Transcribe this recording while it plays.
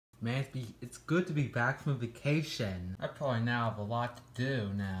Man, it's good to be back from vacation. I probably now have a lot to do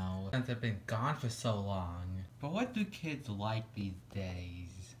now, since I've been gone for so long. But what do kids like these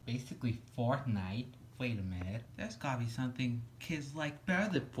days? Basically Fortnite. Wait a minute, there's gotta be something kids like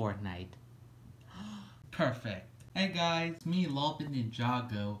better than Fortnite. Perfect. Hey guys, it's me, Lulpin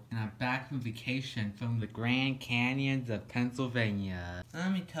Ninjago, and I'm back from vacation from the Grand Canyons of Pennsylvania.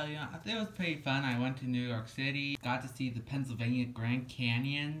 Let me tell you, it was pretty fun. I went to New York City, got to see the Pennsylvania Grand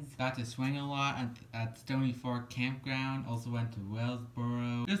Canyons, got to swing a lot at Stony Fork Campground, also went to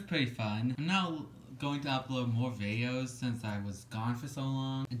Wellsboro. It was pretty fun. I'm now going to upload more videos since I was gone for so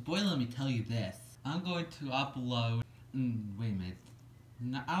long. And boy, let me tell you this. I'm going to upload... wait a minute.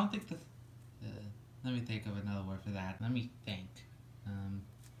 No, I don't think this... let me think of another word for that. Let me think.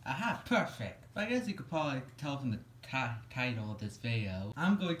 Aha, perfect. But I guess you could probably tell from the title of this video.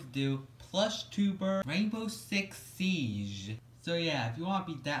 I'm going to do plushtuber Rainbow Six Siege. So yeah, if you want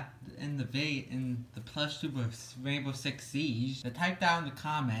to be that in the plushtuber Rainbow Six Siege, then type down in the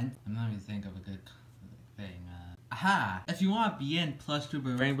comments. And let me think of a good thing. Aha! If you want to be in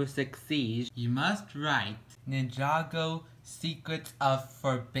plushtuber Rainbow Six Siege, you must write Ninjago Secrets of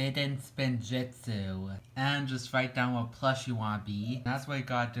Forbidden Spinjitzu. And just write down what plush you want to be. That's what you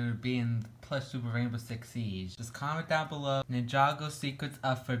gotta do to be in plushtuber Rainbow Six Siege. Just comment down below Ninjago Secrets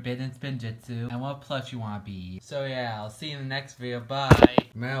of Forbidden Spinjitzu and what plush you want to be. So yeah, I'll see you in the next video. Bye!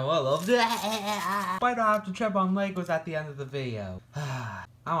 Man, what love that? Why do I have to trip on Legos at the end of the video?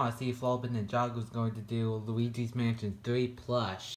 I want to see if Lulpin Ninjago is going to do Luigi's Mansion 3 plush.